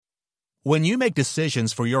When you make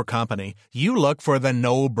decisions for your company, you look for the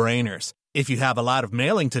no-brainers. If you have a lot of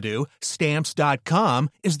mailing to do,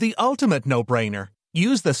 Stamps.com is the ultimate no-brainer.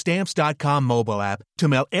 Use the Stamps.com mobile app to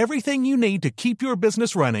mail everything you need to keep your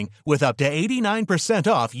business running with up to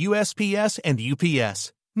 89% off USPS and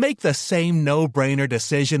UPS. Make the same no-brainer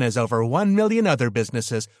decision as over 1 million other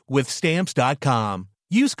businesses with Stamps.com.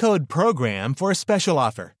 Use code PROGRAM for a special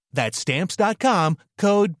offer. That's Stamps.com,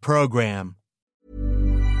 code PROGRAM.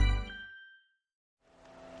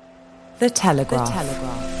 The Telegraph.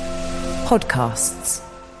 Podcasts.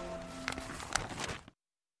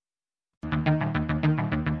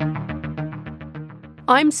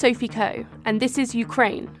 I'm Sophie Coe, and this is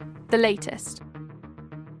Ukraine, the latest.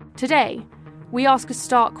 Today, we ask a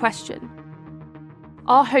stark question.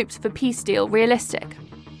 Are hopes for peace deal realistic?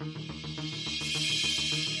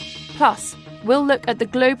 Plus, we'll look at the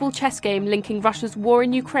global chess game linking Russia's war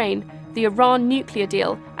in Ukraine, the Iran nuclear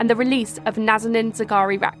deal, and the release of Nazanin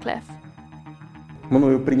Zaghari-Ratcliffe.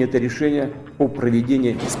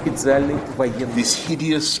 This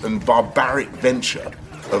hideous and barbaric venture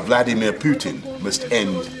of Vladimir Putin must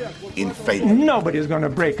end in failure. Nobody's going to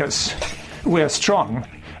break us. We're strong.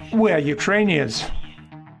 We're Ukrainians.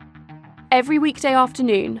 Every weekday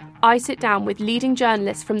afternoon, I sit down with leading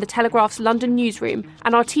journalists from the Telegraph's London newsroom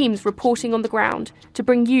and our teams reporting on the ground to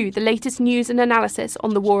bring you the latest news and analysis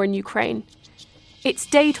on the war in Ukraine. It's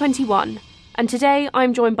day 21, and today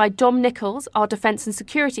I'm joined by Dom Nichols, our Defence and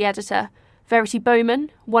Security Editor, Verity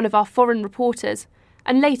Bowman, one of our foreign reporters,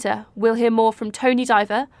 and later we'll hear more from Tony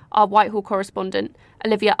Diver, our Whitehall correspondent,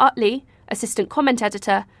 Olivia Utley, Assistant Comment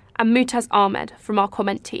Editor, and Mutaz Ahmed from our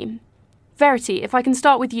comment team. Verity, if I can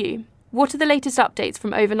start with you, what are the latest updates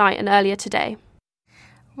from overnight and earlier today?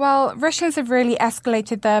 Well, Russians have really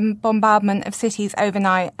escalated the bombardment of cities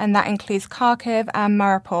overnight, and that includes Kharkiv and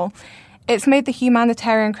Mariupol. It's made the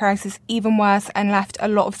humanitarian crisis even worse and left a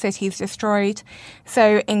lot of cities destroyed.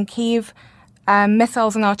 So in Kyiv,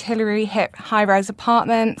 missiles and artillery hit high-rise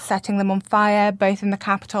apartments, setting them on fire, both in the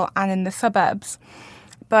capital and in the suburbs.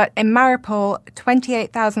 But in Mariupol,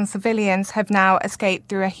 28,000 civilians have now escaped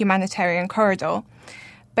through a humanitarian corridor.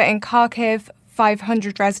 But in Kharkiv,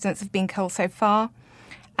 500 residents have been killed so far.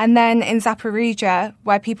 And then in Zaporizhia,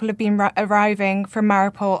 where people have been arriving from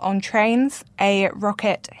Mariupol on trains, a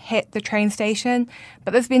rocket hit the train station,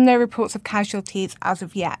 but there's been no reports of casualties as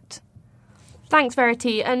of yet. Thanks,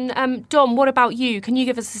 Verity. And Dom, what about you? Can you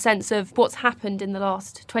give us a sense of what's happened in the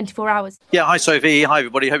last 24 hours? Yeah, hi Sophie. Hi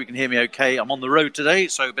everybody. Hope you can hear me okay. I'm on the road today,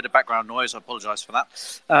 so a bit of background noise. I apologise for that.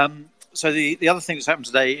 So the other thing that's happened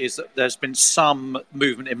today is that there's been some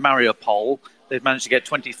movement in Mariupol. They've managed to get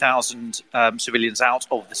 20,000 civilians out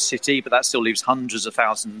of the city, but that still leaves hundreds of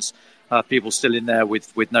thousands of people still in there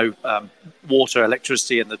with no water,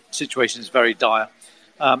 electricity, and the situation is very dire.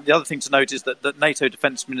 The other thing to note is that NATO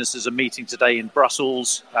defence ministers are meeting today in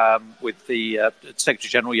Brussels with the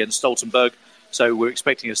Secretary-General Jens Stoltenberg. So we're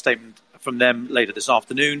expecting a statement from them later this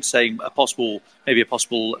afternoon saying a possible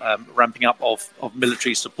ramping up of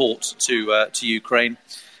military support to Ukraine.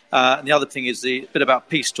 And the other thing is the bit about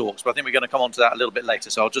peace talks, but I think we're going to come on to that a little bit later.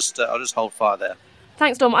 So I'll just hold fire there.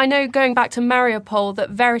 Thanks, Dom. I know, going back to Mariupol, that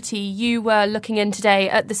Verity, you were looking in today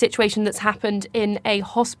at the situation that's happened in a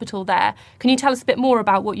hospital there. Can you tell us a bit more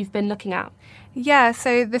about what you've been looking at? Yeah,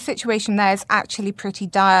 so the situation there is actually pretty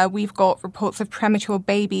dire. We've got reports of premature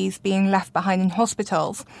babies being left behind in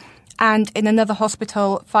hospitals. And in another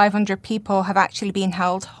hospital, 500 people have actually been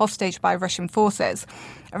held hostage by Russian forces.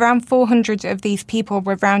 Around 400 of these people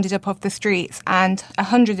were rounded up off the streets, and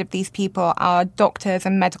 100 of these people are doctors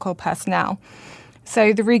and medical personnel.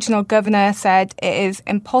 So the regional governor said it is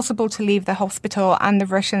impossible to leave the hospital and the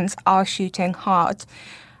Russians are shooting hard.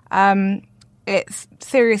 It's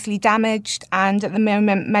seriously damaged, and at the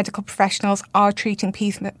moment medical professionals are treating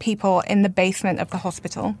people in the basement of the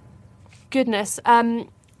hospital. Goodness.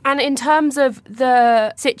 And in terms of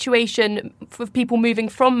the situation for people moving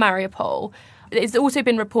from Mariupol, there's also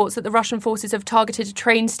been reports that the Russian forces have targeted a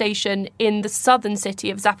train station in the southern city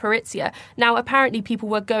of Zaporizhia. Now, apparently people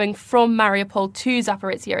were going from Mariupol to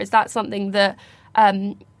Zaporizhia. Is that something that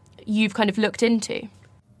you've kind of looked into?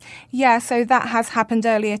 Yeah, so that has happened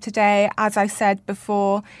earlier today. As I said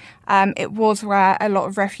before, it was where a lot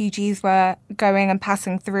of refugees were going and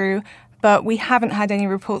passing through, but we haven't had any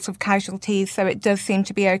reports of casualties, so it does seem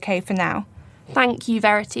to be okay for now. Thank you,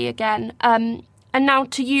 Verity, again. And now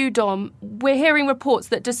to you, Dom. We're hearing reports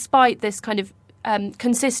that despite this kind of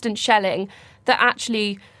consistent shelling, that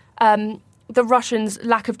actually the Russians'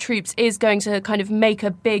 lack of troops is going to kind of make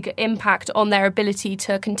a big impact on their ability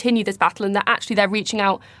to continue this battle, and that actually they're reaching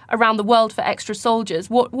out around the world for extra soldiers.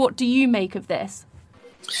 What do you make of this?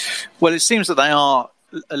 Well, it seems that they are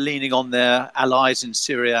leaning on their allies in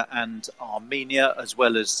Syria and Armenia, as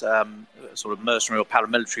well as sort of mercenary or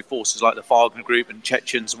paramilitary forces like the Wagner Group and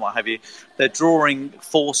Chechens and what have you. They're drawing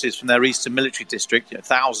forces from their eastern military district,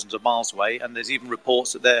 thousands of miles away, and there's even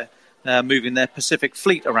reports that they're moving their Pacific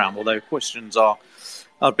Fleet around, although questions are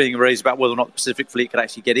being raised about whether or not the Pacific Fleet could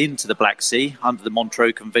actually get into the Black Sea. Under the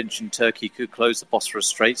Montreux Convention, Turkey could close the Bosphorus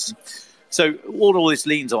Straits. So all this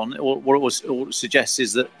leans on, or what it suggests,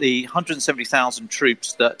 is that the 170,000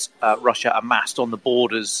 troops that Russia amassed on the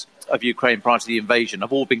borders of Ukraine prior to the invasion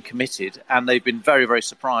have all been committed, and they've been very, very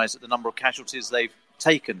surprised at the number of casualties they've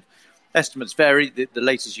taken. Estimates vary. The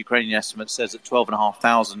latest Ukrainian estimate says that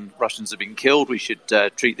 12,500 Russians have been killed. We should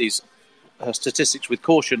treat these statistics with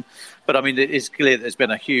caution. But, I mean, it is clear that there's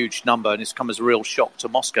been a huge number, and it's come as a real shock to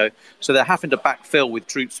Moscow. So they're having to backfill with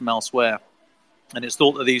troops from elsewhere. And it's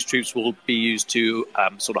thought that these troops will be used to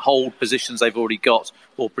sort of hold positions they've already got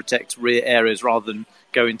or protect rear areas rather than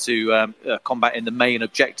go into combat in the main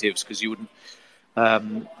objectives, because you'd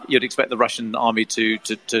expect the Russian army to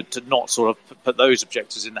not sort of put those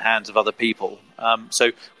objectives in the hands of other people.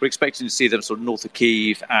 So we're expecting to see them sort of north of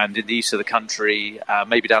Kyiv and in the east of the country,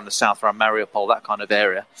 maybe down the south around Mariupol, that kind of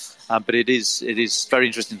area. But it is very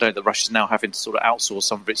interesting to note that Russia's now having to sort of outsource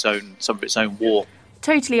some of its own war.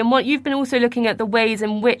 Totally. And what you've been also looking at the ways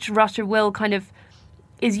in which Russia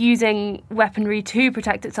is using weaponry to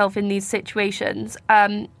protect itself in these situations.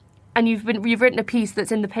 And you've written a piece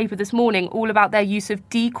that's in the paper this morning all about their use of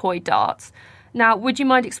decoy darts. Now, would you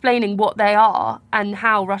mind explaining what they are and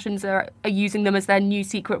how Russians are using them as their new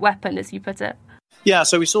secret weapon, as you put it? Yeah,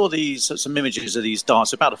 so we saw some images of these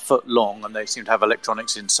darts about a foot long, and they seem to have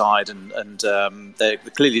electronics inside, and they're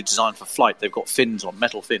clearly designed for flight. They've got fins on,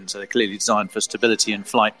 metal fins, so they're clearly designed for stability in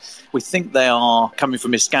flight. We think they are coming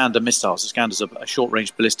from Iskander missiles. Iskander's are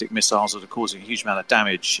short-range ballistic missiles that are causing a huge amount of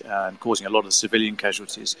damage and causing a lot of civilian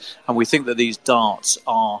casualties. And we think that these darts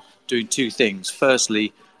are doing two things.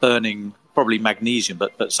 Firstly, burning probably magnesium,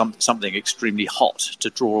 but something extremely hot to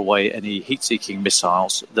draw away any heat-seeking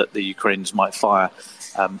missiles that the Ukrainians might fire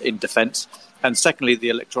in defence. And secondly, the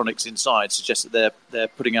electronics inside suggest that they're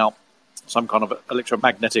putting out some kind of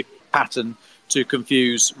electromagnetic pattern to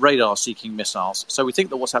confuse radar-seeking missiles. So we think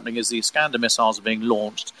that what's happening is the Iskander missiles are being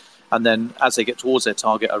launched, and then as they get towards their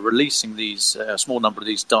target are releasing these a small number of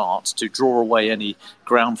these darts to draw away any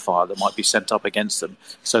ground fire that might be sent up against them,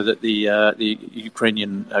 so that the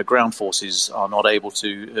Ukrainian ground forces are not able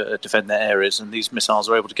to defend their areas, and these missiles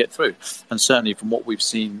are able to get through. And certainly from what we've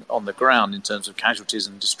seen on the ground in terms of casualties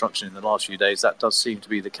and destruction in the last few days, that does seem to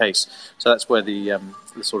be the case. So that's where the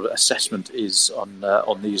sort of assessment is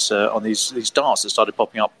on these darts that started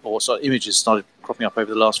popping up, or images started cropping up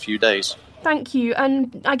over the last few days. Thank you.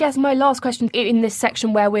 And I guess my last question in this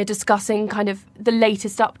section where we're discussing kind of the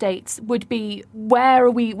latest updates would be, where are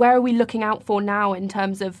we looking out for now in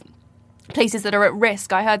terms of places that are at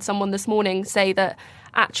risk? I heard someone this morning say that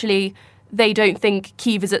actually they don't think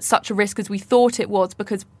Kyiv is at such a risk as we thought it was,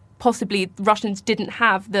 because possibly Russians didn't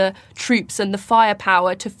have the troops and the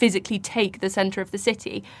firepower to physically take the centre of the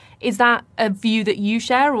city. Is that a view that you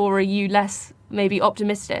share, or are you less maybe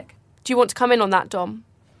optimistic? Do you want to come in on that, Dom?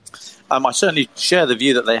 I certainly share the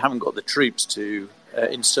view that they haven't got the troops to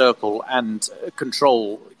encircle and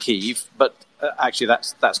control Kyiv, but actually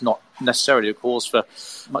that's not necessarily a cause for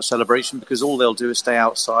much celebration, because all they'll do is stay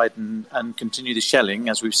outside and continue the shelling,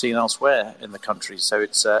 as we've seen elsewhere in the country. So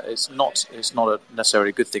it's not necessarily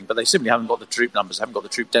a good thing, but they simply haven't got the troop numbers, haven't got the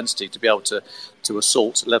troop density to be able to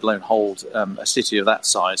assault, let alone hold a city of that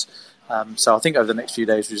size. So I think over the next few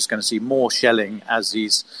days we're just going to see more shelling as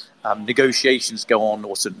these negotiations go on,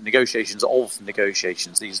 or negotiations of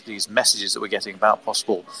negotiations. These messages that we're getting about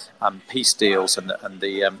possible peace deals and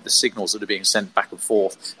the signals that are being sent back and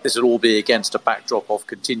forth. This will all be against a backdrop of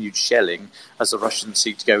continued shelling as the Russians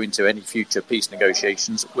seek to go into any future peace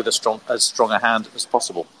negotiations with as strong a hand as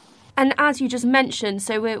possible. And as you just mentioned,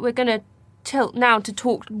 so we're going to tilt now to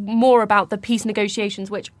talk more about the peace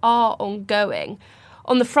negotiations which are ongoing.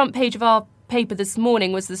 On the front page of our paper this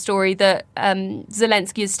morning was the story that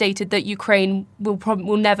Zelensky has stated that Ukraine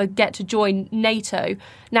will never get to join NATO.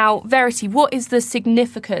 Now, Verity, what is the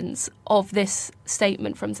significance of this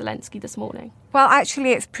statement from Zelensky this morning? Well,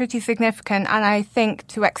 actually, it's pretty significant, and I think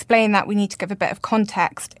to explain that we need to give a bit of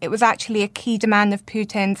context. It was actually a key demand of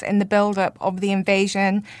Putin's in the build-up of the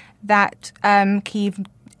invasion that Kyiv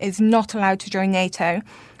is not allowed to join NATO.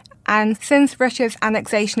 And since Russia's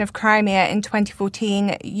annexation of Crimea in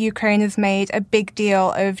 2014, Ukraine has made a big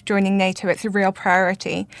deal of joining NATO. It's a real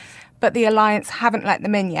priority. But the alliance haven't let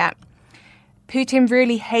them in yet. Putin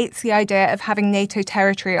really hates the idea of having NATO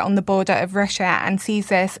territory on the border of Russia and sees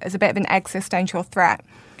this as a bit of an existential threat.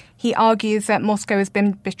 He argues that Moscow has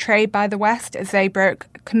been betrayed by the West as they broke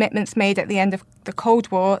commitments made at the end of the Cold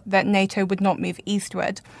War that NATO would not move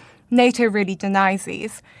eastward. NATO really denies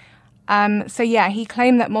these. He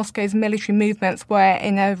claimed that Moscow's military movements were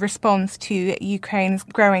in a response to Ukraine's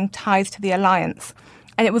growing ties to the alliance.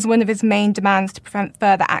 And it was one of his main demands to prevent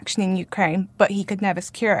further action in Ukraine, but he could never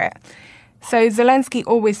secure it. So Zelensky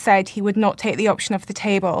always said he would not take the option off the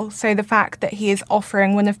table. So the fact that he is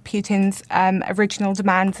offering one of Putin's original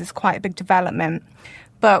demands is quite a big development.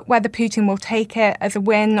 But whether Putin will take it as a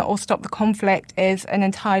win or stop the conflict is an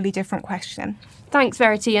entirely different question. Thanks,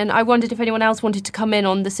 Verity. And I wondered if anyone else wanted to come in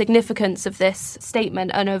on the significance of this statement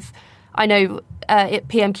and of, I know at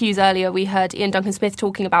PMQs earlier we heard Ian Duncan Smith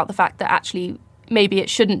talking about the fact that actually maybe it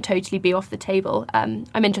shouldn't totally be off the table.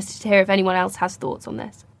 I'm interested to hear if anyone else has thoughts on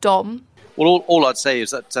this. Dom? Well, all I'd say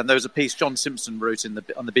is that there was a piece John Simpson wrote on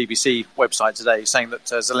the BBC website today saying that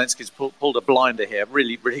Zelensky's pulled a blinder here,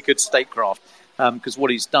 really, really good statecraft, because what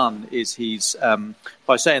he's done is he's,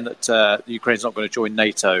 by saying that Ukraine's not going to join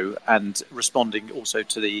NATO and responding also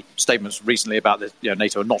to the statements recently about that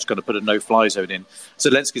NATO are not going to put a no-fly zone in,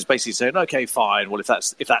 Zelensky's basically saying, OK, fine, well, if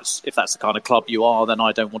that's the kind of club you are, then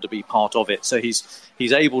I don't want to be part of it. So he's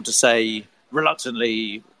able to say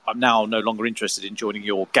reluctantly, I'm now no longer interested in joining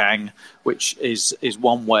your gang, which is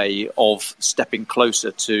one way of stepping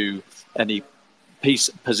closer to any peace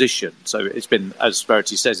position. So it's been, as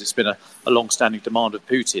Verity says, it's been a long-standing demand of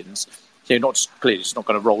Putin's. Clearly, it's not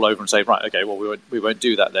going to roll over and say, right, okay, well, we won't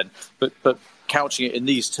do that then. But couching it in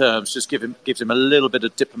these terms just gives him a little bit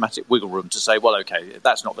of diplomatic wiggle room to say, well, okay,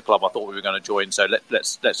 that's not the club I thought we were going to join, so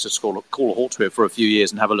let's just call a halt to it for a few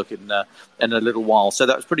years and have a look in a little while. So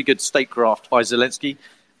that was pretty good statecraft by Zelensky.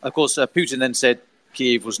 Of course, Putin then said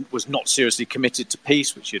Kyiv was not seriously committed to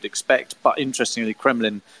peace, which you'd expect. But interestingly,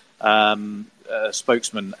 Kremlin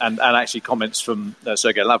spokesman and actually comments from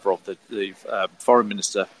Sergei Lavrov, the foreign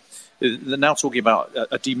minister, they're now talking about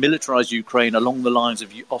a demilitarized Ukraine along the lines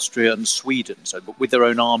of Austria and Sweden, so but with their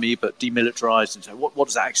own army, but demilitarized. And so what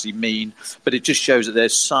does that actually mean? But it just shows that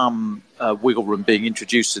there's some wiggle room being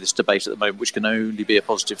introduced to this debate at the moment, which can only be a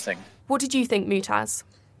positive thing. What did you think, Mutaz?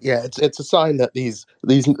 Yeah, it's a sign that these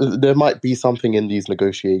there might be something in these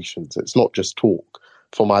negotiations. It's not just talk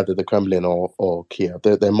from either the Kremlin or Kiev.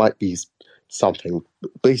 There might be something.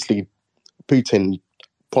 Basically, Putin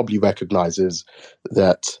probably recognizes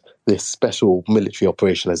that this special military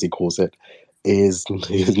operation, as he calls it, is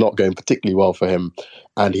not going particularly well for him,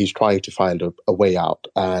 and he's trying to find a way out.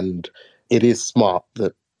 And it is smart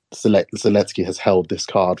that Zelensky has held this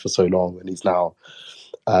card for so long, and he's now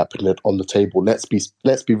putting it on the table. Let's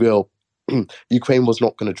be real. Ukraine was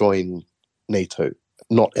not going to join NATO,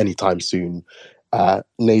 not anytime soon.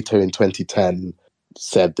 NATO in 2010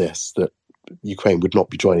 said that Ukraine would not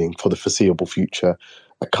be joining for the foreseeable future.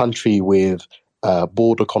 A country with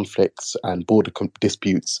border conflicts and border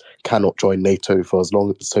disputes cannot join NATO for as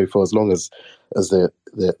long as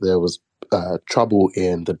there was trouble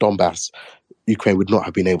in the Donbass. Ukraine would not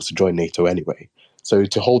have been able to join NATO anyway. So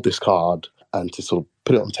to hold this card and to sort of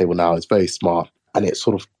put it on the table now is very smart, and it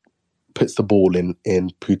sort of puts the ball in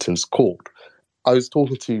Putin's court. I was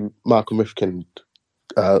talking to Malcolm Rifkind,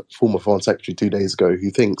 former Foreign Secretary, 2 days ago, who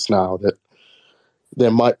thinks now that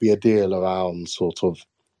there might be a deal around sort of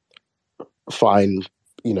fine,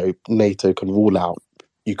 NATO can rule out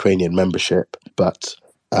Ukrainian membership, but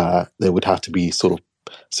there would have to be sort of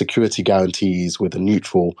security guarantees with a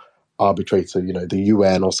neutral arbitrator, the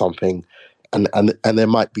UN or something, and there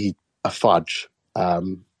might be a fudge.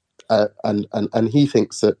 And he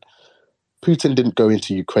thinks that Putin didn't go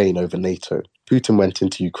into Ukraine over NATO. Putin went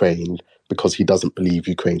into Ukraine because he doesn't believe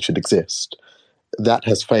Ukraine should exist. That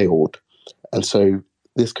has failed. And so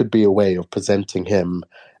this could be a way of presenting him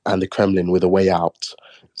and the Kremlin with a way out.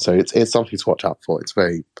 So it's something to watch out for. It's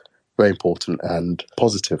very, very important and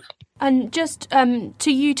positive. And just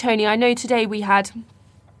to you, Tony, I know today we had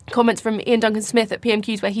comments from Ian Duncan Smith at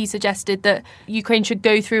PMQs where he suggested that Ukraine should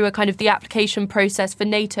go through a kind of the application process for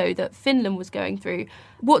NATO that Finland was going through.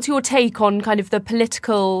 What's your take on kind of the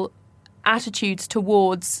political attitudes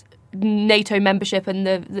towards NATO membership and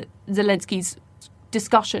the Zelensky's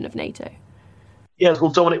discussion of NATO? Yes,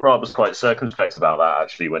 well, Dominic Raab was quite circumspect about that,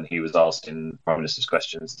 actually, when he was asking Prime Minister's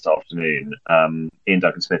questions this afternoon. Ian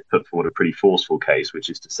Duncan Smith put forward a pretty forceful case, which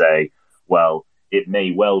is to say, well, it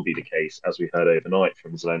may well be the case, as we heard overnight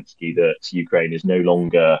from Zelensky, that Ukraine is no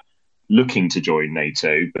longer looking to join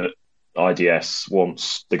NATO, but IDS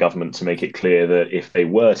wants the government to make it clear that if they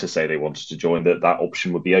were to say they wanted to join, that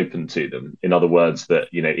option would be open to them. In other words, that,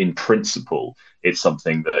 in principle, it's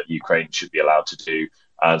something that Ukraine should be allowed to do,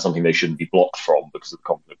 and something they shouldn't be blocked from because of the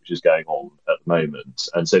conflict which is going on at the moment.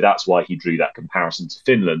 And so that's why he drew that comparison to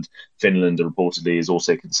Finland. Finland reportedly is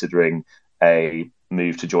also considering a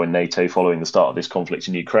move to join NATO following the start of this conflict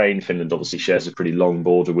in Ukraine. Finland obviously shares a pretty long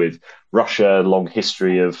border with Russia, long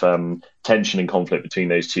history of tension and conflict between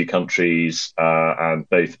those two countries, and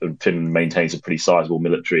Finland maintains a pretty sizable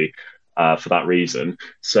military for that reason.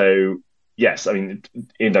 So yes, I mean,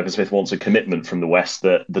 Ian Duncan-Smith wants a commitment from the West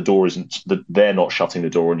that that they're not shutting the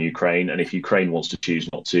door on Ukraine, and if Ukraine wants to choose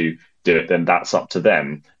not to do it, then that's up to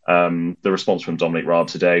them. The response from Dominic Raab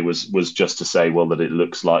today was just to say, well, that it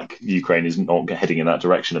looks like Ukraine is not heading in that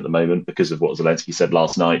direction at the moment because of what Zelensky said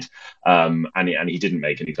last night, and he didn't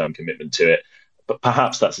make any firm commitment to it. But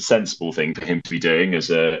perhaps that's a sensible thing for him to be doing as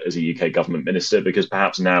a UK government minister, because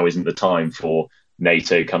perhaps now isn't the time for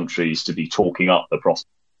NATO countries to be talking up the prospect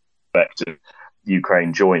of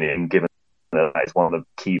Ukraine joining, given that is one of the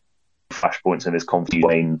key flashpoints in this conflict.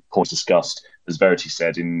 Main points discussed, as Verity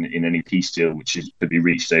said, in any peace deal which is to be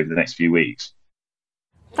reached over the next few weeks.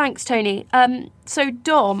 Thanks, Tony. So,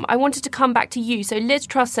 Dom, I wanted to come back to you. So Liz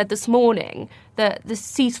Truss said this morning that the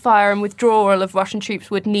ceasefire and withdrawal of Russian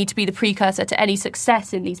troops would need to be the precursor to any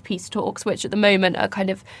success in these peace talks, which at the moment are kind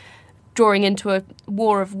of drawing into a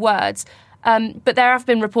war of words. But there have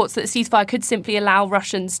been reports that the ceasefire could simply allow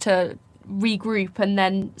Russians to regroup and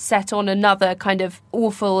then set on another kind of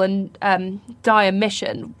awful and dire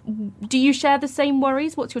mission. Do you share the same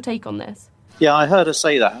worries? What's your take on this? Yeah, I heard her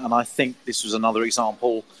say that, and I think this was another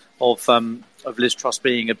example of Liz Truss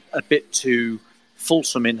being a bit too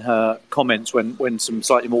fulsome in her comments when some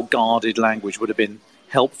slightly more guarded language would have been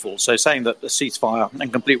helpful. So saying that a ceasefire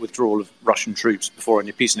and complete withdrawal of Russian troops before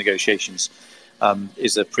any peace negotiations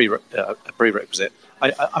is a prerequisite. I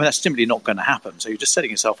mean, that's simply not going to happen. So you're just setting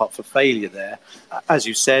yourself up for failure there. As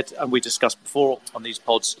you said, and we discussed before on these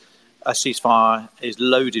pods, a ceasefire is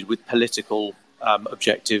loaded with political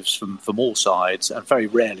objectives from all sides, and very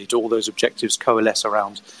rarely do all those objectives coalesce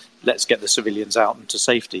around let's get the civilians out and to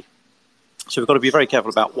safety. So we've got to be very careful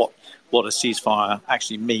about what a ceasefire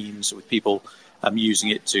actually means, with people using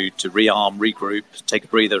it to rearm, regroup, take a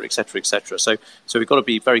breather, etc., etc. So we've got to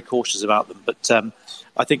be very cautious about them. But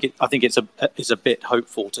I think it's a bit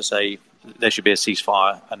hopeful to say there should be a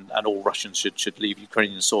ceasefire and all Russians should leave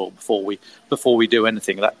Ukrainian soil before we do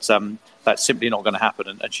anything. That's simply not going to happen,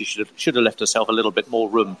 and she should have left herself a little bit more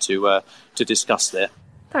room to discuss there.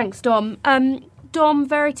 Thanks, Dom. Dom,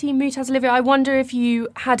 Verity, Mutaz, Olivia, I wonder if you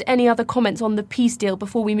had any other comments on the peace deal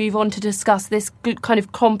before we move on to discuss this kind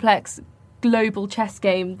of complex global chess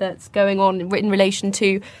game that's going on in relation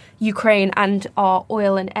to Ukraine and our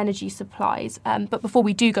oil and energy supplies. But before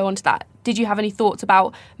we do go on to that, did you have any thoughts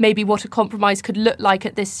about maybe what a compromise could look like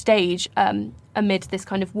at this stage amid this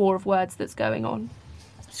kind of war of words that's going on?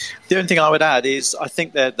 The only thing I would add is I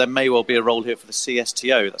think there may well be a role here for the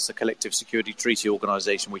CSTO. That's the Collective Security Treaty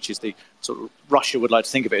Organisation, which is the sort of Russia would like to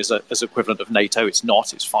think of it as equivalent of NATO. It's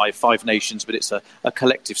not. It's five nations, but it's a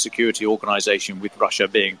collective security organisation, with Russia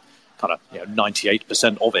being kind of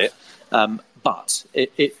 98% of it. But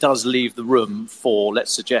it does leave the room for,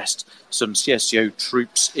 let's suggest, some CSTO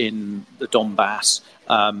troops in the Donbass,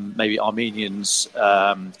 maybe Armenians,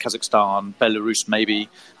 Kazakhstan, Belarus, maybe,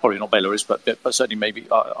 probably not Belarus, but certainly maybe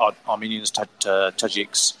Armenians,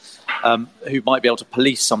 Tajiks, who might be able to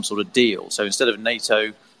police some sort of deal. So instead of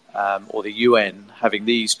NATO or the UN having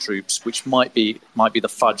these troops, which might be the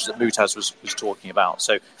fudge that Mutaz was talking about.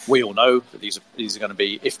 So we all know that these are going to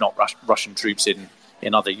be, if not Russian troops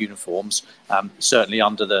in other uniforms, certainly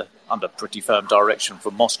under pretty firm direction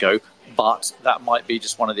from Moscow. But that might be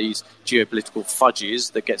just one of these geopolitical fudges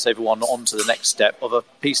that gets everyone on to the next step of a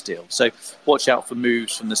peace deal. So watch out for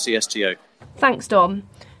moves from the CSTO. Thanks, Dom.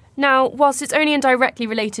 Now, whilst it's only indirectly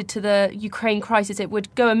related to the Ukraine crisis, it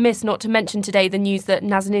would go amiss not to mention today the news that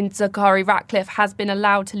Nazanin Zaghari-Ratcliffe has been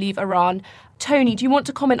allowed to leave Iran. Tony, do you want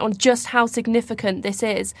to comment on just how significant this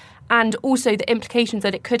is, and also the implications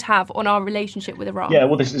that it could have on our relationship with Iran? Yeah,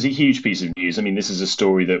 well, this is a huge piece of news. I mean, this is a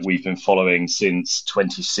story that we've been following since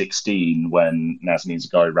 2016, when Nazanin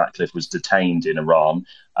Zaghari-Ratcliffe was detained in Iran.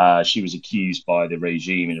 She was accused by the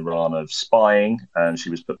regime in Iran of spying, and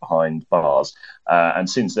she was put behind bars. And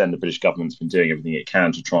since then, the British government's been doing everything it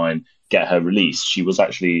can to try and get her released. She was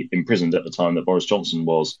actually imprisoned at the time that Boris Johnson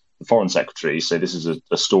was the Foreign Secretary. So this is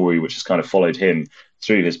a story which has kind of followed him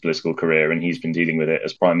through his political career, and he's been dealing with it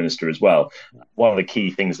as Prime Minister as well. One of the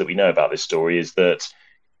key things that we know about this story is that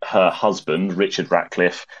her husband, Richard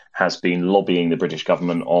Ratcliffe, has been lobbying the British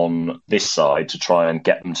government on this side to try and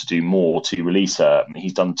get them to do more to release her.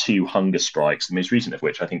 He's done 2 hunger strikes, the most recent of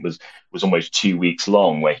which I think was almost 2 weeks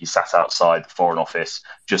long, where he sat outside the Foreign Office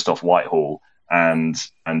just off Whitehall and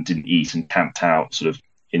didn't eat and camped out sort of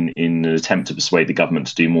in an attempt to persuade the government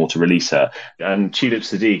to do more to release her. And Tulip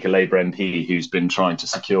Siddiq, a Labour MP who's been trying to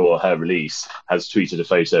secure her release, has tweeted a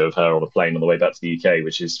photo of her on a plane on the way back to the UK,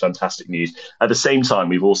 which is fantastic news. At the same time,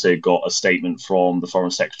 we've also got a statement from the Foreign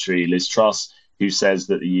Secretary, Liz Truss, who says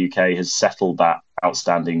that the UK has settled that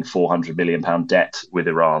outstanding £400 million debt with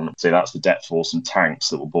Iran. So that's the debt for some tanks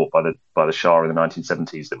that were bought by the Shah in the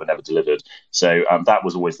 1970s that were never delivered. So that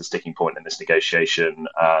was always the sticking point in this negotiation.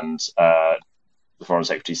 And the Foreign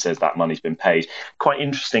Secretary says that money's been paid. Quite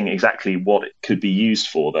interesting exactly what it could be used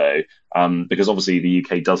for, though, because obviously the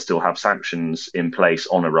UK does still have sanctions in place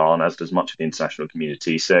on Iran, as does much of the international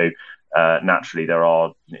community. So naturally, there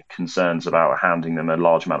are concerns about handing them a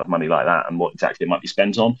large amount of money like that and what exactly it might be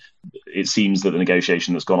spent on. It seems that the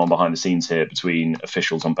negotiation that's gone on behind the scenes here between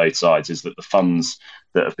officials on both sides is that the funds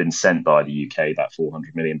that have been sent by the UK, that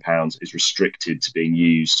 £400 million, is restricted to being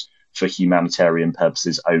used for humanitarian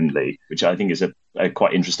purposes only, which I think is a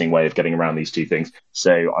quite interesting way of getting around these two things.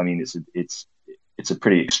 So, I mean, it's a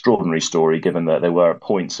pretty extraordinary story, given that there were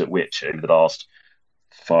points at which over the last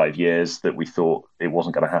 5 years that we thought it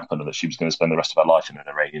wasn't going to happen and that she was going to spend the rest of her life in an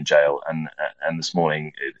Iranian jail. And this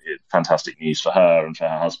morning, fantastic news for her and for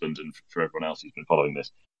her husband and for everyone else who's been following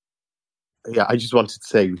this. Yeah, I just wanted to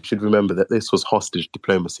say we should remember that this was hostage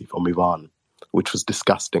diplomacy from Iran, which was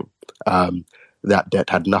disgusting. That debt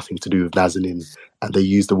had nothing to do with Nazanin, and they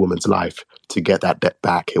used a woman's life to get that debt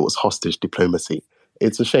back. It was hostage diplomacy.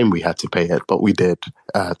 It's a shame we had to pay it, but we did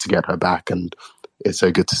to get her back, and it's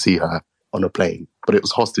so good to see her on a plane. But it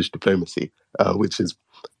was hostage diplomacy, which is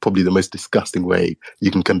probably the most disgusting way you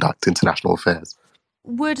can conduct international affairs.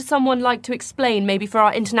 Would someone like to explain, maybe for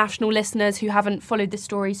our international listeners who haven't followed this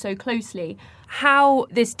story so closely, how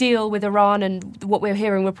this deal with Iran and what we're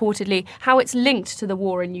hearing reportedly, how it's linked to the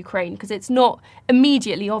war in Ukraine? Because it's not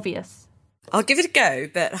immediately obvious. I'll give it a go,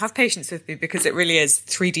 but have patience with me because it really is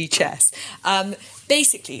 3D chess.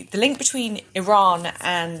 Basically, the link between Iran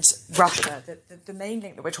and Russia, the main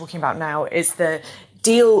link that we're talking about now is the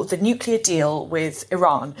nuclear deal with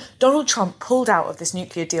Iran. Donald Trump pulled out of this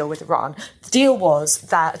nuclear deal with Iran. The deal was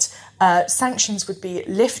that sanctions would be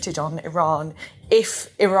lifted on Iran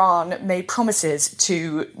if Iran made promises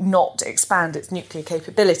to not expand its nuclear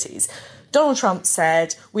capabilities. Donald Trump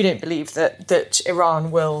said, "We don't believe that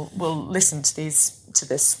Iran will listen to this.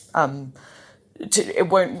 It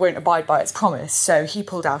won't abide by its promise." So he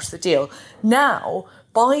pulled out of the deal. Now,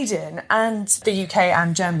 Biden and the UK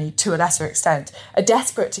and Germany, to a lesser extent, are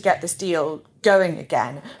desperate to get this deal going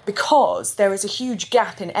again because there is a huge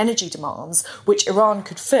gap in energy demands which Iran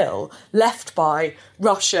could fill, left by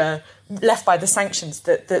Russia, left by the sanctions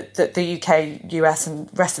that the UK, US and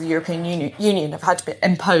rest of the European Union have had to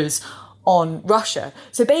impose on Russia.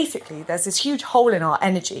 So basically, there's this huge hole in our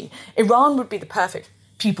energy. Iran would be the perfect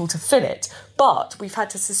people to fill it, but we've had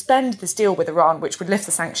to suspend this deal with Iran, which would lift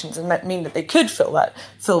the sanctions and mean that they could fill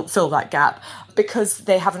that gap because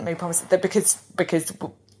they haven't made promises. Because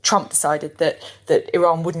Trump decided that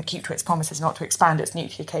Iran wouldn't keep to its promises not to expand its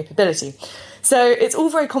nuclear capability. So it's all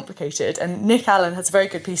very complicated, and Nick Allen has a very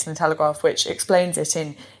good piece in The Telegraph which explains it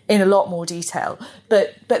in a lot more detail.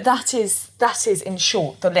 But that is in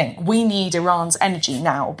short the link. We need Iran's energy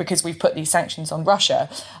now because we've put these sanctions on Russia,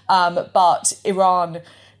 but Iran,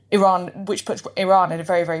 which puts Iran in a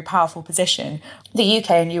very, very powerful position. The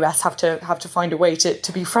UK and US have to find a way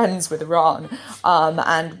to be friends with Iran,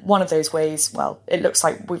 and one of those ways, well, it looks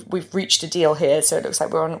like we've reached a deal here, so it looks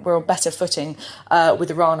like we're on better footing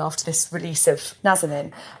with Iran after this release of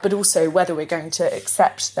Nazanin, but also whether we're going to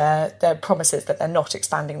accept their promises that they're not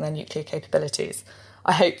expanding their nuclear capabilities.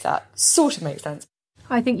 I hope that sort of makes sense.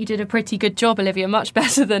 I think you did a pretty good job, Olivia, much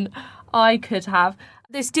better than I could have.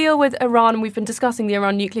 This deal with Iran, and we've been discussing the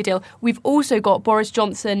Iran nuclear deal, we've also got Boris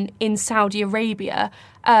Johnson in Saudi Arabia,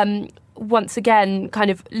 once again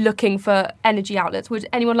kind of looking for energy outlets. Would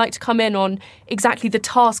anyone like to come in on exactly the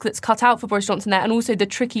task that's cut out for Boris Johnson there and also the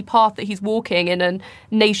tricky path that he's walking in a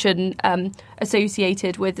nation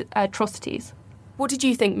associated with atrocities? What did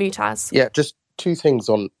you think, Mutaz? Yeah, just two things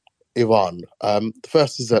on Iran. The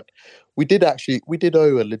first is that we did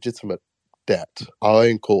owe a legitimate debt. Our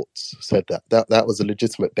own courts said that was a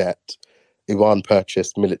legitimate debt. Iran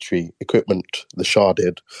purchased military equipment, the Shah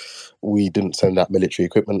did. We didn't send that military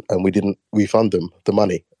equipment and we didn't refund them the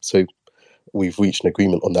money. So we've reached an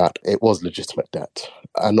agreement on that. It was legitimate debt.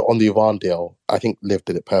 And on the Iran deal, I think Liv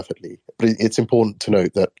did it perfectly. But it's important to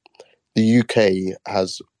note that the UK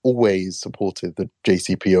has always supported the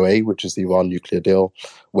JCPOA, which is the Iran nuclear deal.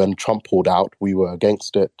 When Trump pulled out, we were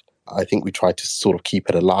against it. I think we tried to sort of keep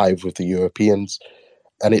it alive with the Europeans.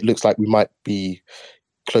 And it looks like we might be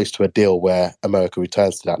close to a deal where America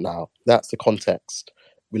returns to that now. That's the context.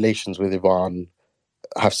 Relations with Iran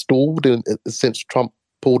have stalled since Trump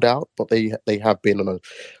pulled out, but they have been on an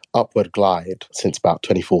upward glide since about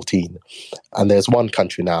 2014. And there's one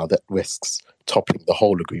country now that risks toppling the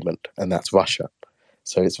whole agreement, and that's Russia.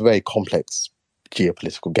 So it's a very complex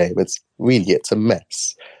geopolitical game. It's a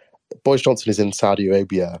mess. Boris Johnson is in Saudi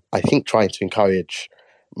Arabia, I think, trying to encourage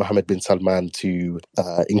Mohammed bin Salman to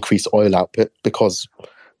increase oil output, because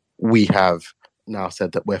we have now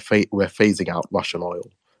said that we're phasing out Russian oil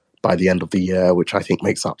by the end of the year, which I think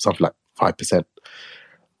makes up something like 5%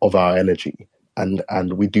 of our energy.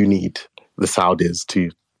 And we do need the Saudis to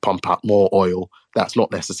pump out more oil. That's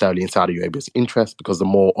not necessarily in Saudi Arabia's interest, because the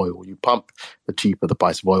more oil you pump, the cheaper the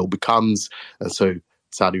price of oil becomes. And so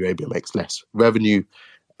Saudi Arabia makes less revenue.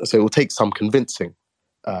 So it will take some convincing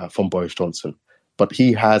from Boris Johnson. But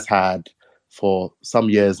he has had, for some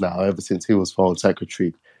years now, ever since he was Foreign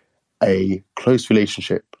Secretary, a close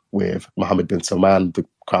relationship with Mohammed bin Salman, the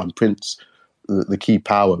Crown Prince, the key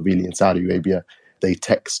power really in Saudi Arabia. They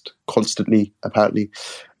text constantly, apparently.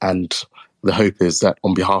 And the hope is that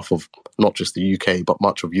on behalf of not just the UK, but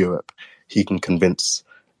much of Europe, he can convince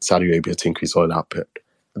Saudi Arabia to increase oil output.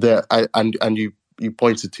 You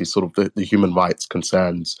pointed to sort of the human rights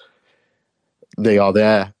concerns. They are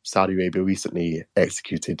there. Saudi Arabia recently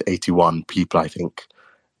executed 81 people, I think.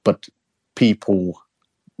 But people,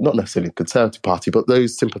 not necessarily the Conservative Party, but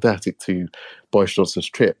those sympathetic to Boris Johnson's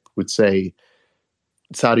trip would say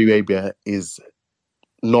Saudi Arabia is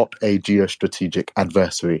not a geostrategic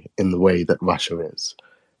adversary in the way that Russia is.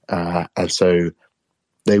 And so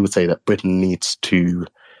they would say that Britain needs to,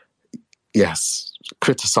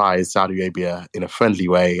 criticize Saudi Arabia in a friendly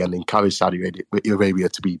way and encourage Saudi Arabia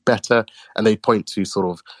to be better. And they point to sort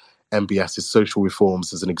of MBS's social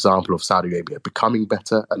reforms as an example of Saudi Arabia becoming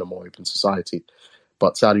better and a more open society.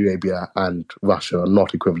 But Saudi Arabia and Russia are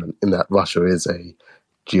not equivalent in that Russia is a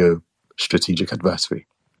geostrategic adversary.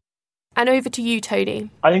 And over to you, Tony.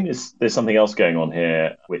 I think there's something else going on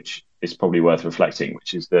here which is probably worth reflecting,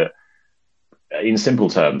 which is that, in simple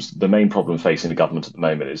terms, the main problem facing the government at the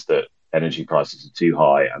moment is that energy prices are too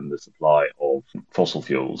high and the supply of fossil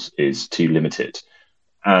fuels is too limited.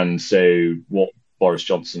 And so what Boris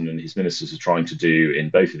Johnson and his ministers are trying to do in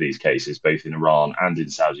both of these cases, both in Iran and in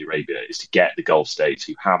Saudi Arabia, is to get the Gulf states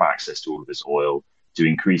who have access to all of this oil to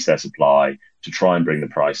increase their supply, to try and bring the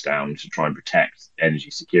price down, to try and protect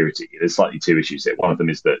energy security. There's slightly two issues here. One of them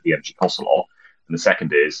is that the energy costs a lot. And the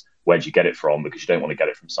second is, where do you get it from? Because you don't want to get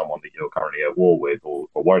it from someone that you're currently at war with or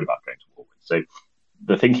worried about going to war with. So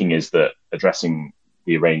the thinking is that addressing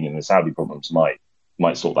the Iranian and Saudi problems might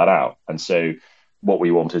sort that out. And so what we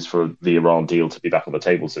want is for the Iran deal to be back on the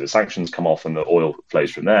table, so the sanctions come off and the oil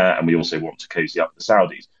flows from there. And we also want to cozy up the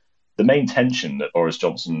Saudis. The main tension that Boris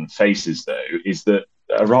Johnson faces, though, is that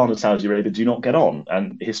Iran and Saudi Arabia do not get on.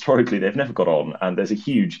 And historically, they've never got on. And there's a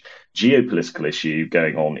huge geopolitical issue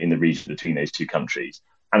going on in the region between those two countries.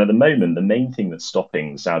 And at the moment, the main thing that's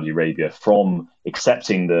stopping Saudi Arabia from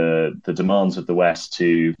accepting the demands of the West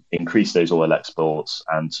to increase those oil exports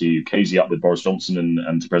and to cozy up with Boris Johnson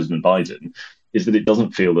and to President Biden is that it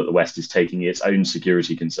doesn't feel that the West is taking its own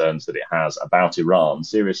security concerns that it has about Iran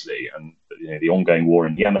seriously. And the ongoing war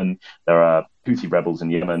in Yemen, there are Houthi rebels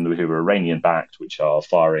in Yemen who are Iranian-backed, which are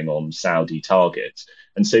firing on Saudi targets.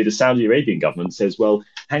 And so the Saudi Arabian government says, well,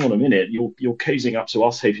 hang on a minute, you're cozying up to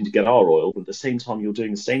us, hoping to get our oil, but at the same time you're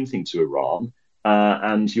doing the same thing to Iran,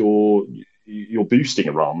 and you're boosting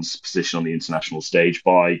Iran's position on the international stage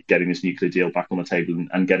by getting this nuclear deal back on the table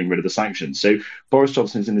and getting rid of the sanctions. So Boris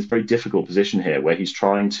Johnson is in this very difficult position here, where he's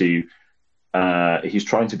trying to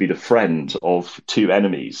be the friend of two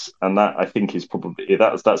enemies, and that, I think, is probably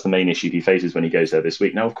that's the main issue he faces when he goes there this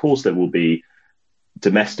week. Now, of course, there will be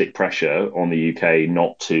domestic pressure on the UK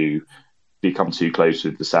not to become too close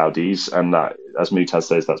with the Saudis, and that, as Mutaz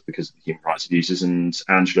says, that's because of the human rights abuses. And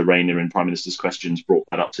Angela Rayner in Prime Minister's Questions brought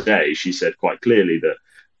that up today. She said quite clearly that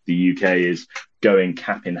the UK is going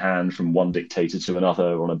cap in hand from one dictator to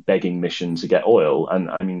another on a begging mission to get oil. And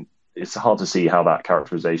I mean, it's hard to see how that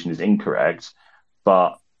characterization is incorrect,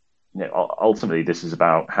 but ultimately this is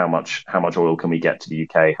about how much oil can we get to the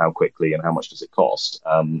UK, how quickly, and how much does it cost.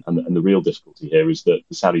 And the real difficulty here is that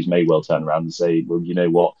the Saudis may well turn around and say, well, you know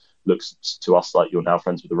what, looks to us like you're now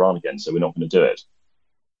friends with Iran again, so we're not going to do it.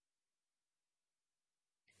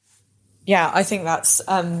 Yeah, I think that's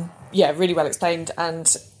really well explained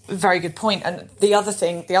and very good point. And the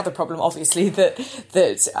other problem, obviously,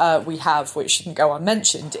 that we have, which shouldn't go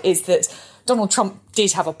unmentioned, is that Donald Trump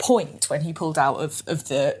did have a point when he pulled out of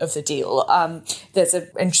the deal. There's an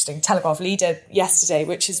interesting Telegraph leader yesterday,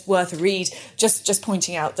 which is worth a read, just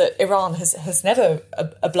pointing out that Iran has never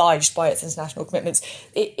obliged by its international commitments.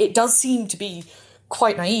 It does seem to be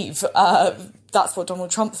quite naive. That's what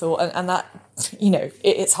Donald Trump thought, and that,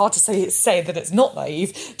 it's hard to say that it's not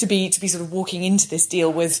naive to be sort of walking into this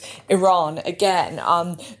deal with Iran again.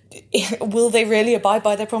 Will they really abide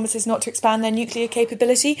by their promises not to expand their nuclear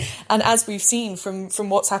capability? And as we've seen from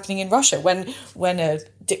what's happening in Russia, when a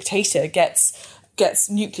dictator gets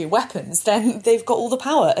nuclear weapons, then they've got all the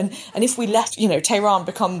power. And if we let, Tehran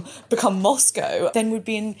become Moscow, then we'd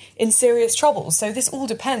be in serious trouble. So this all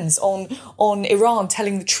depends on Iran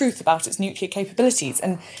telling the truth about its nuclear capabilities.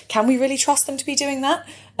 And can we really trust them to be doing that?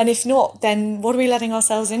 And if not, then what are we letting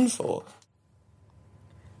ourselves in for?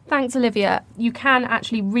 Thanks, Olivia. You can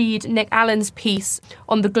actually read Nick Allen's piece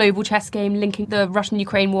on the global chess game linking the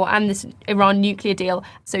Russian-Ukraine war and this Iran nuclear deal.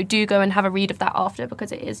 So do go and have a read of that after,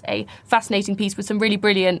 because it is a fascinating piece with some really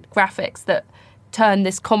brilliant graphics that turn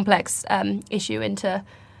this complex issue into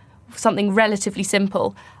something relatively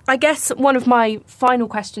simple. I guess one of my final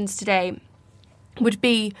questions today would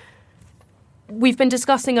be, we've been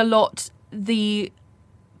discussing a lot the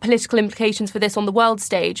political implications for this on the world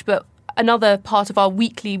stage, but another part of our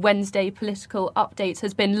weekly Wednesday political updates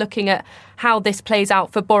has been looking at how this plays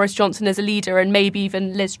out for Boris Johnson as a leader and maybe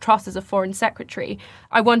even Liz Truss as a foreign secretary.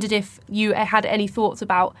 I wondered if you had any thoughts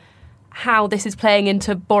about how this is playing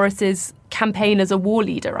into Boris's campaign as a war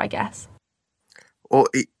leader, I guess. Well,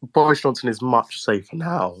 Boris Johnson is much safer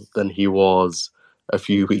now than he was a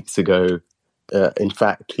few weeks ago. In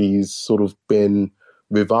fact, he's sort of been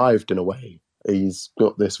revived in a way. He's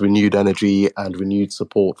got this renewed energy and renewed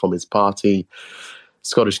support from his party.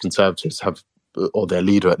 Scottish Conservatives have, or their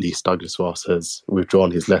leader at least, Douglas Ross, has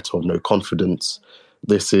withdrawn his letter of no confidence.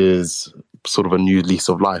 This is sort of a new lease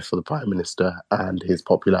of life for the Prime Minister, and his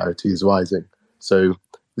popularity is rising. So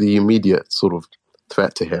the immediate sort of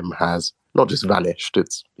threat to him has not just vanished.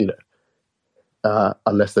 It's,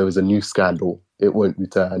 unless there is a new scandal, it won't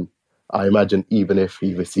return. I imagine even if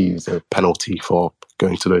he receives a penalty for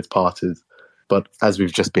going to those parties. But as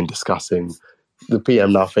we've just been discussing, the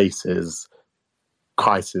PM now faces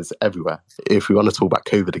crisis everywhere. If we want to talk about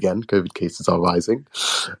COVID again, COVID cases are rising.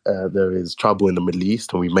 There is trouble in the Middle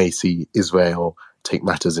East, and we may see Israel take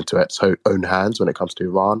matters into its own hands when it comes to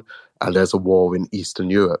Iran. And there's a war in Eastern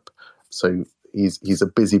Europe. So he's a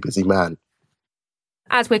busy, busy man.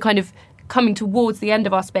 As we're kind of coming towards the end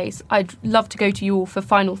of our space, I'd love to go to you all for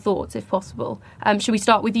final thoughts, if possible. Should we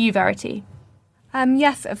start with you, Verity?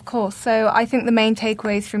 Yes, of course. So I think the main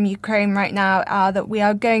takeaways from Ukraine right now are that we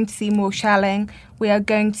are going to see more shelling, we are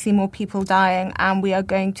going to see more people dying, and we are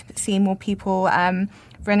going to see more people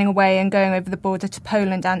running away and going over the border to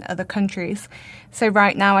Poland and other countries. So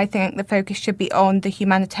right now I think the focus should be on the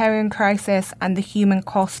humanitarian crisis and the human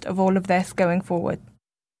cost of all of this going forward.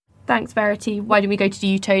 Thanks, Verity. Why don't we go to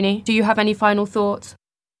you, Tony? Do you have any final thoughts?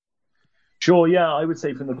 Sure, yeah, I would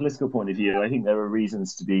say from the political point of view, I think there are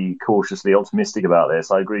reasons to be cautiously optimistic about this.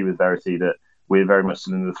 I agree with Verity that we're very much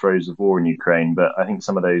still in the throes of war in Ukraine, but I think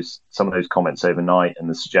some of those comments overnight and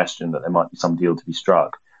the suggestion that there might be some deal to be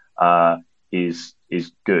struck is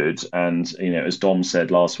good. And, as Dom said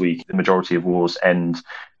last week, the majority of wars end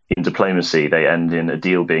in diplomacy. They end in a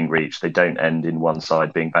deal being reached. They don't end in one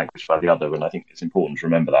side being vanquished by the other. And I think it's important to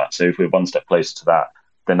remember that. So if we're one step closer to that,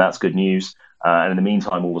 then that's good news. And in the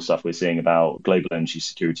meantime, all the stuff we're seeing about global energy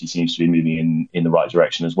security seems to be moving in the right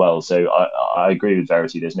direction as well. So I agree with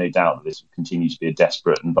Verity. There's no doubt that this will continue to be a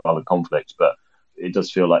desperate and violent conflict, but it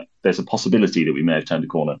does feel like there's a possibility that we may have turned a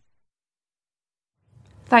corner.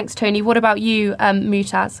 Thanks, Tony. What about you,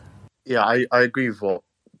 Mutaz? Yeah, I agree with what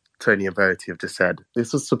Tony and Verity have just said.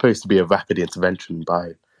 This was supposed to be a rapid intervention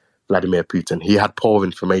by Vladimir Putin. He had poor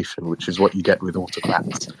information, which is what you get with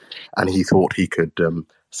autocrats, and he thought he could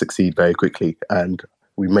succeed very quickly, and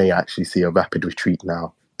we may actually see a rapid retreat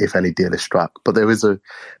now if any deal is struck. But there's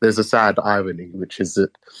a sad irony, which is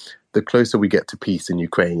that the closer we get to peace in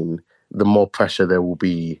Ukraine, the more pressure there will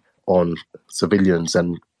be on civilians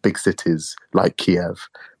and big cities like Kiev,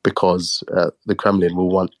 because the Kremlin will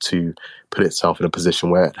want to put itself in a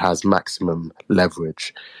position where it has maximum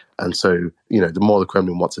leverage. And so, the more the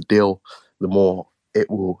Kremlin wants a deal, the more it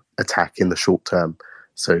will attack in the short term.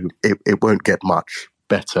 So it won't get much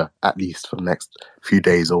better, at least for the next few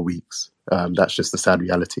days or weeks. That's just the sad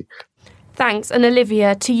reality. Thanks. And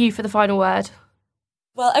Olivia, to you for the final word.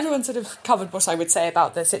 Well, everyone sort of covered what I would say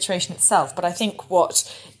about the situation itself, but I think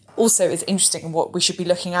what also is interesting and what we should be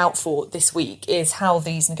looking out for this week is how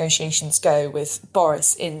these negotiations go with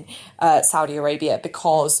Boris in Saudi Arabia,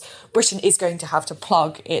 because Britain is going to have to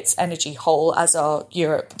plug its energy hole, as are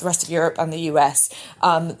Europe, the rest of Europe and the US,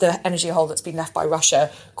 the energy hole that's been left by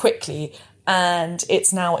Russia quickly. And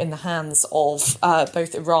it's now in the hands of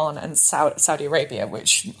both Iran and Saudi Arabia,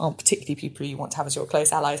 which aren't particularly people you want to have as your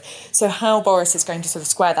close allies. So how Boris is going to sort of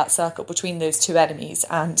square that circle between those two enemies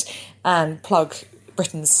and plug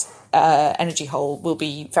Britain's energy hole will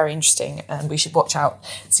be very interesting, and we should watch out,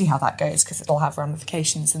 see how that goes, because it'll have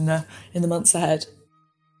ramifications in the months ahead.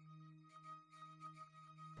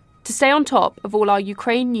 To stay on top of all our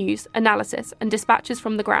Ukraine news, analysis and dispatches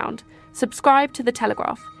from the ground, subscribe to The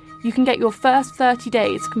Telegraph. You can get your first 30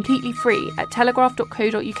 days completely free at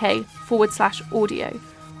telegraph.co.uk/audio,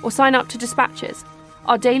 or sign up to Dispatches,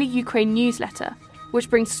 our daily Ukraine newsletter,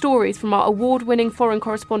 which brings stories from our award-winning foreign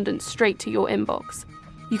correspondents straight to your inbox.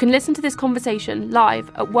 You can listen to this conversation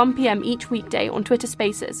live at 1 p.m. each weekday on Twitter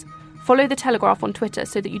Spaces. Follow The Telegraph on Twitter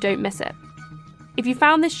so that you don't miss it. If you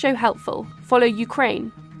found this show helpful, follow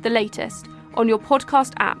Ukraine, the latest, on your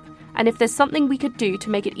podcast app, and if there's something we could do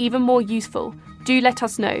to make it even more useful, do let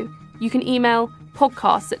us know. You can email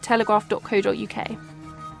podcasts@telegraph.co.uk.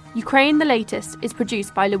 Ukraine the Latest is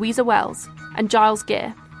produced by Louisa Wells and Giles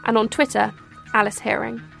Gear, and on Twitter, Alice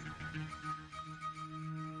Hearing.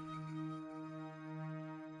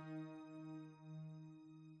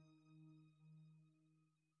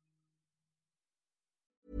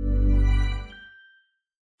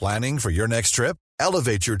 Planning for your next trip?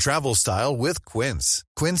 Elevate your travel style with Quince.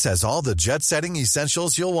 Quince has all the jet-setting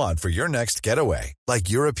essentials you'll want for your next getaway, like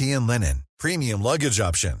European linen, premium luggage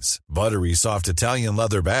options, buttery soft Italian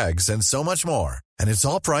leather bags, and so much more. And it's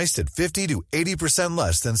all priced at 50 to 80%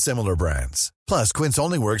 less than similar brands. Plus, Quince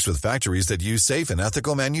only works with factories that use safe and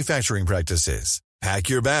ethical manufacturing practices. Pack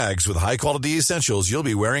your bags with high-quality essentials you'll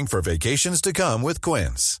be wearing for vacations to come with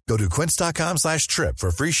Quince. Go to quince.com/trip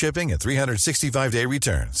for free shipping and 365-day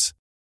returns.